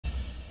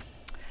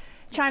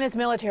China's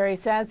military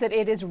says that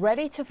it is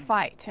ready to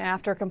fight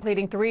after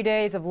completing 3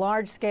 days of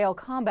large-scale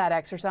combat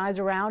exercise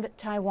around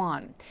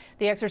Taiwan.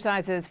 The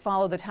exercises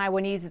follow the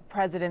Taiwanese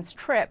president's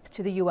trip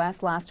to the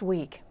U.S. last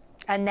week.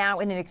 And now,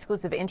 in an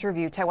exclusive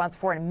interview, Taiwan's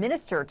foreign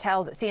minister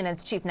tells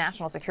CNN's chief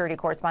national security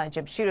correspondent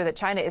Jim Sciutto that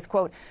China is,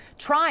 quote,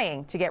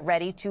 trying to get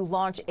ready to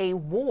launch a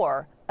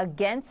war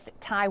against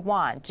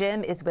Taiwan.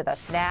 Jim is with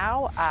us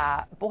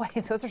now. Boy,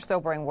 those are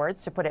sobering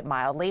words, to put it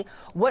mildly.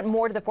 What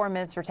more did the foreign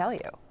minister tell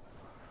you?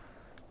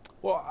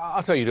 Well,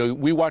 I'll tell you,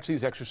 we watch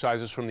these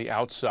exercises from the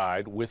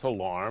outside with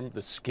alarm.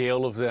 The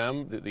scale of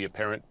them, the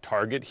apparent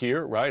target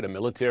here, right? A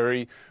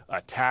military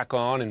attack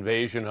on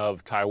invasion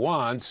of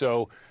Taiwan.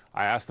 So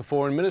I asked the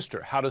foreign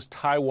minister, how does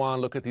Taiwan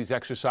look at these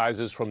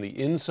exercises from the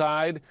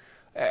inside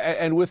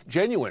and with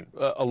genuine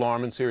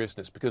alarm and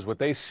seriousness? Because what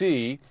they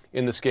see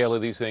in the scale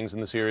of these things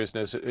and the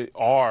seriousness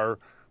are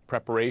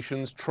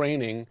preparations,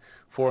 training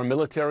for a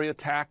military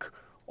attack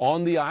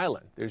on the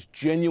island. There's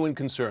genuine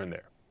concern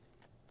there.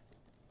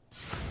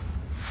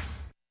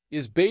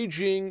 Is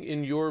Beijing,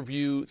 in your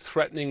view,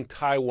 threatening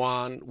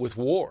Taiwan with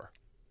war?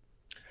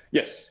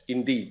 Yes,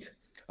 indeed.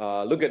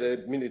 Look at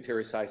the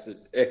military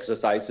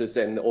exercises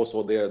and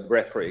also their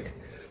rhetoric.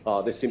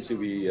 They seem to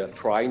be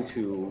trying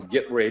to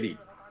get ready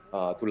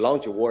to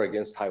launch a war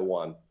against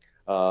Taiwan.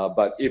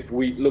 But if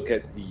we look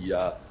at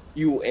the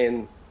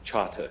UN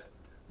Charter,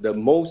 the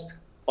most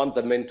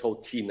fundamental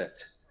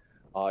tenet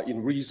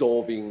in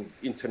resolving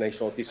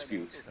international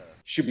disputes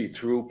should be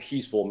through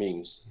peaceful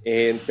means.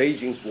 And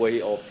Beijing's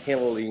way of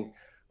handling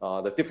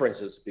the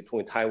differences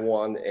between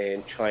Taiwan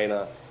and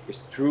China is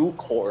through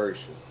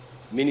coercion,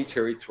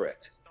 military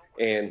threat,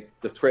 and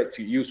the threat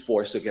to use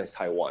force against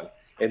Taiwan.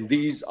 And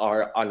these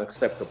are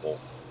unacceptable.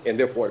 And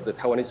therefore, the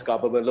Taiwanese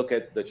government look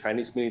at the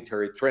Chinese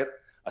military threat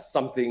as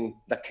something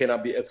that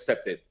cannot be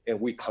accepted, and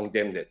we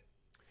condemn it.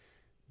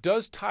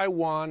 Does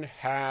Taiwan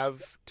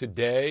have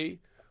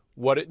today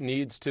what it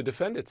needs to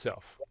defend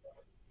itself?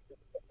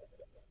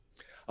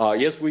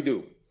 Yes, we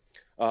do.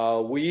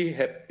 We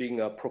have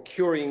been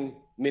procuring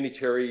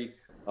military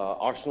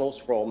arsenals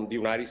from the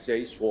United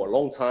States for a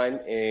long time.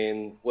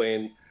 And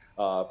when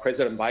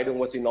President Biden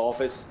was in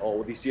office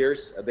all these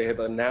years, they have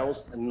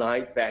announced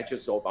 9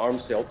 batches of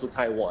arms sale to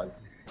Taiwan.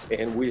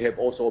 And we have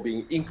also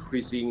been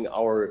increasing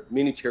our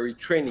military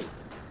training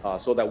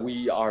so that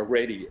we are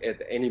ready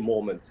at any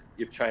moment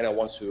if China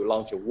wants to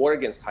launch a war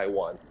against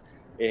Taiwan.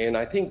 And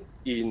I think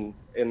in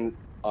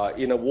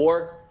a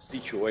war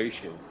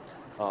situation,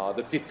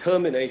 the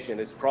determination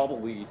is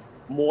probably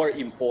more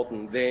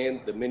important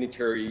than the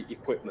military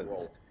equipment.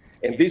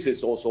 And this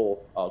is also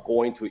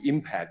going to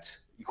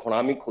impact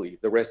economically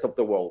the rest of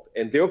the world.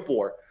 And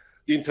therefore,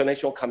 the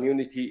international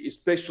community,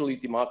 especially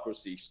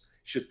democracies,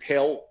 should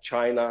tell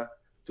China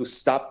to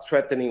stop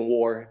threatening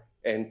war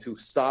and to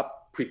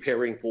stop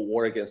preparing for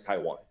war against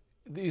Taiwan.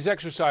 These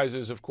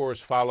exercises, of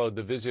course, followed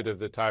the visit of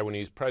the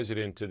Taiwanese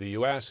president to the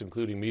U.S.,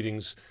 including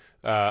meetings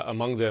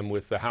among them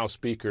with the House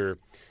Speaker,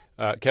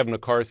 Kevin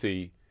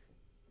McCarthy.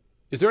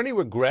 Is there any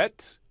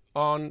regret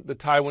on the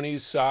Taiwanese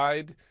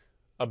side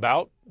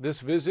about this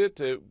visit?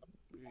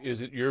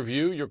 Is it your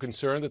view, your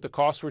concern that the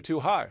costs were too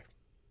high?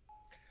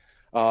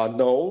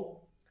 No.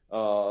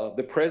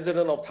 The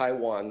president of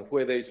Taiwan,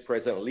 whether it's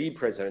President Lee,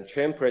 President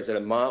Chen,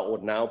 President Ma, or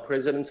now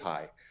President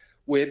Tsai,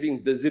 we have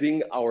been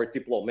visiting our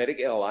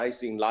diplomatic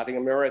allies in Latin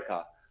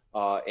America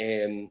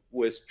and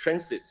with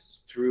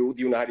transits through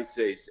the United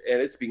States.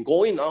 And it's been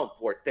going on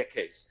for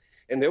decades.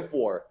 And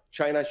therefore,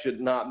 China should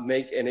not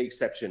make any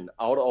exception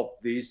out of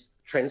this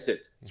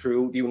transit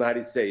through the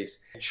United States.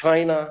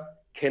 China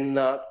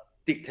cannot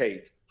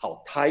dictate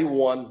how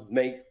Taiwan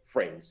make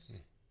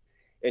friends.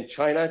 And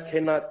China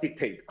cannot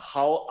dictate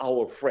how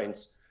our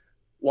friends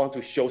want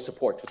to show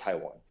support to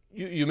Taiwan.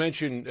 You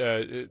mentioned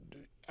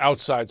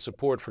outside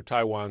support for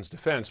Taiwan's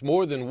defense.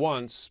 More than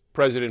once,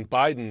 President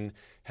Biden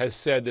has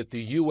said that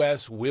the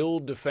U.S. will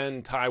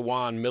defend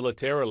Taiwan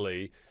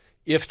militarily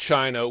if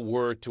China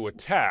were to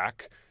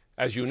attack.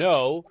 As you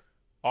know,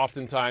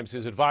 oftentimes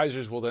his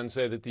advisors will then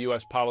say that the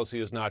U.S. policy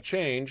has not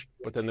changed,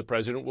 but then the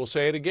president will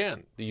say it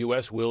again. The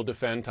U.S. will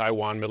defend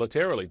Taiwan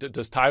militarily.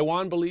 Does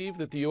Taiwan believe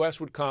that the U.S.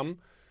 would come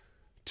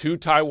to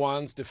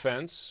Taiwan's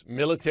defense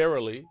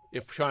militarily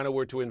if China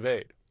were to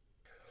invade?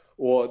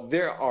 Well,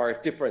 there are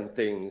different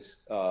things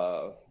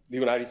the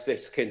United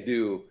States can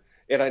do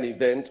in an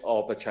event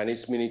of a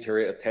Chinese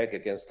military attack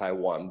against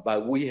Taiwan.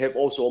 But we have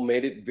also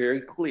made it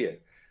very clear,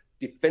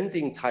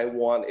 defending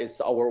Taiwan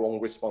is our own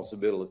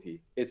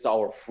responsibility. It's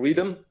our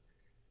freedom,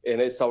 and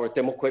it's our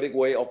democratic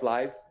way of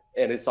life,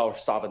 and it's our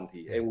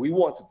sovereignty. And we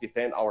want to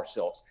defend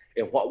ourselves.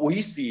 And what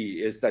we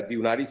see is that the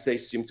United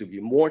States seems to be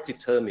more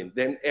determined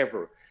than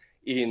ever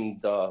in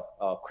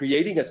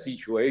creating a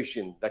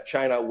situation that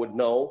China would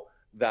know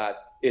that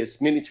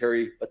its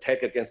military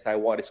attack against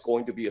Taiwan is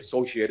going to be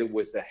associated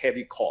with a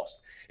heavy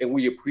cost. And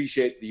we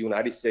appreciate the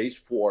United States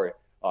for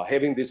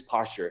having this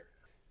posture.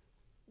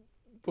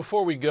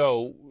 Before we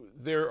go,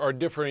 there are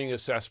differing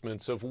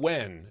assessments of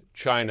when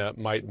China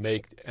might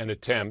make an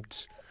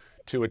attempt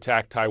to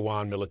attack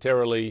Taiwan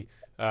militarily.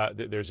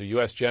 There's a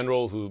U.S.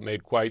 general who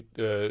made quite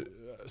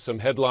some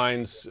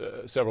headlines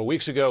several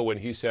weeks ago when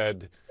he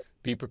said,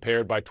 be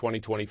prepared by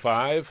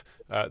 2025.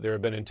 There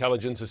have been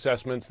intelligence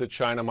assessments that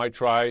China might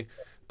try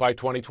by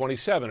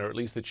 2027, or at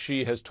least that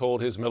Xi has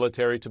told his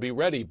military to be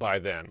ready by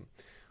then.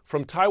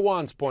 From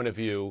Taiwan's point of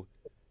view,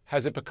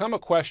 has it become a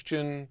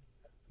question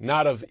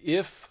not of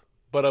if,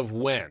 but of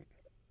when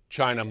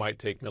China might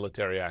take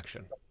military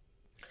action?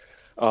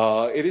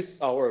 It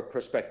is our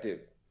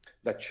perspective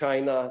that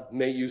China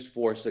may use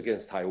force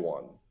against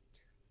Taiwan.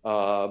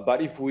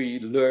 But if we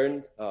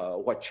learn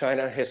what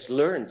China has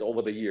learned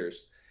over the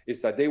years,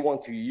 is that they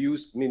want to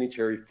use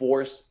military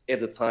force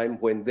at the time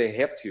when they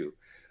have to.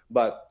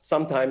 But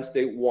sometimes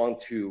they want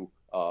to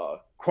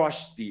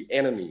crush the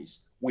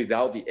enemies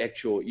without the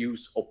actual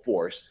use of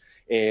force.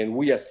 And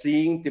we are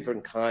seeing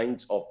different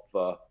kinds of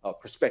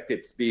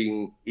perspectives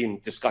being in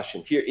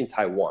discussion here in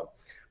Taiwan.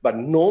 But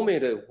no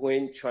matter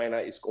when China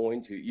is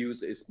going to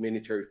use its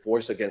military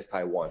force against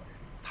Taiwan,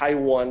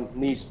 Taiwan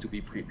needs to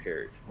be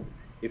prepared.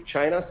 If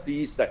China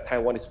sees that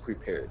Taiwan is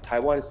prepared,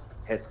 Taiwan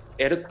has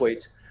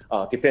adequate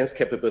defense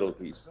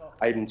capabilities,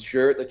 I'm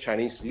sure the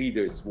Chinese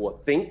leaders will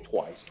think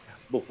twice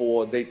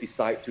before they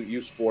decide to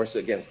use force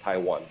against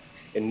Taiwan.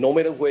 And no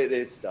matter whether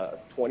it's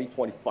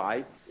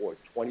 2025 or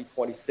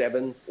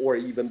 2027 or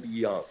even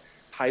beyond,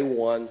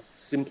 Taiwan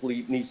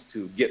simply needs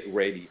to get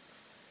ready.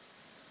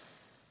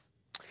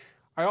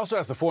 I also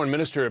asked the foreign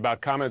minister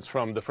about comments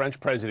from the French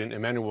president,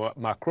 Emmanuel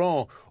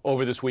Macron,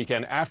 over this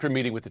weekend after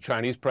meeting with the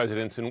Chinese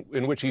presidents,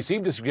 in which he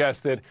seemed to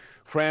suggest that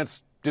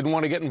France didn't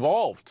want to get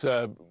involved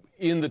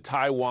in the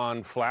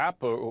Taiwan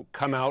flap or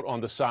come out on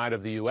the side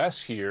of the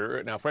U.S.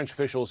 here. Now, French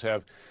officials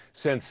have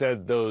since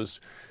said those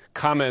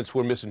comments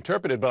were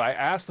misinterpreted, but I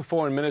asked the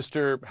foreign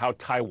minister how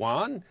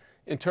Taiwan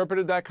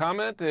interpreted that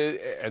comment,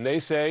 and they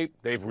say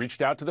they've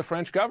reached out to the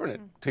French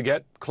government to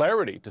get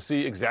clarity, to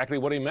see exactly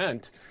what he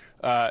meant.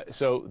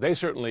 So they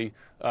certainly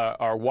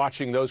are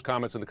watching those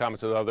comments and the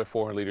comments of other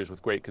foreign leaders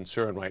with great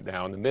concern right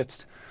now in the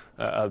midst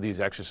of these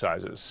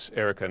exercises.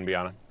 Erica and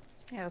Biana.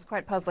 Yeah, it was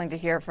quite puzzling to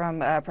hear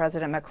from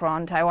President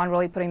Macron. Taiwan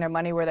really putting their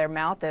money where their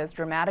mouth is,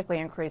 dramatically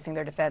increasing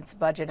their defense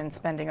budget and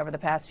spending over the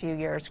past few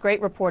years.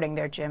 Great reporting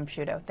there, Jim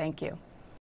Sciutto. Thank you.